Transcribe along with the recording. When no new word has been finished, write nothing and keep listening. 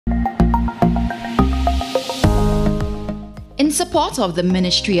In support of the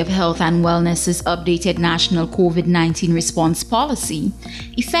Ministry of Health and Wellness's updated National COVID-19 Response Policy,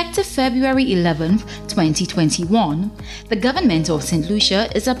 effective February 11, 2021, the government of St. Lucia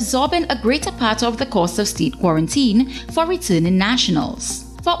is absorbing a greater part of the cost of state quarantine for returning nationals.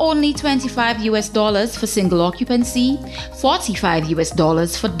 For only $25 for single occupancy,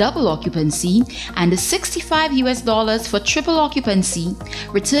 $45 for double occupancy, and $65 for triple occupancy,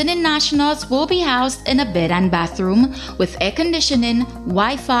 returning nationals will be housed in a bed and bathroom with air conditioning,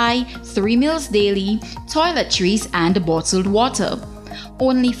 Wi-Fi, 3 meals daily, toiletries, and bottled water.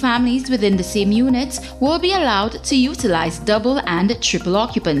 Only families within the same units will be allowed to utilize double and triple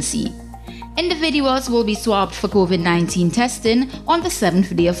occupancy. Individuals will be swabbed for COVID-19 testing on the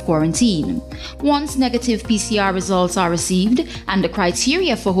 7th day of quarantine. Once negative PCR results are received and the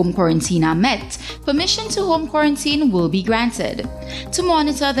criteria for home quarantine are met, permission to home quarantine will be granted. To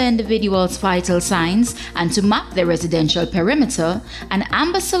monitor the individual's vital signs and to map their residential perimeter, an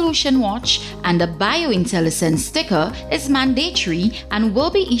Amber Solution watch and a biointelligence sticker is mandatory and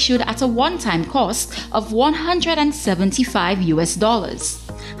will be issued at a one-time cost of $175.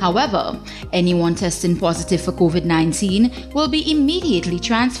 However, anyone testing positive for COVID-19 will be immediately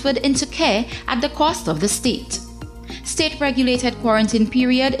transferred into care at the cost of the state. State-regulated quarantine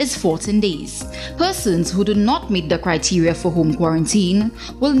period is 14 days. Persons who do not meet the criteria for home quarantine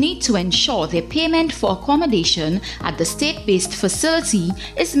will need to ensure their payment for accommodation at the state-based facility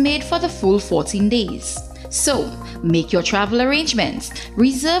is made for the full 14 days. So, make your travel arrangements,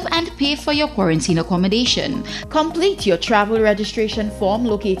 reserve and pay for your quarantine accommodation. Complete your travel registration form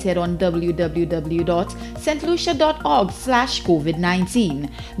located on www.stlucia.org/COVID-19,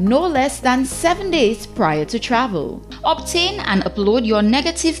 no less than 7 days prior to travel. Obtain and upload your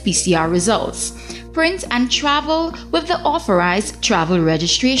negative PCR results. Print and travel with the authorized travel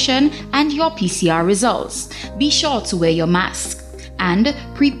registration and your PCR results. Be sure to wear your mask. And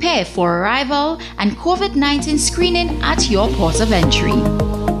prepare for arrival and COVID-19 screening at your port of entry.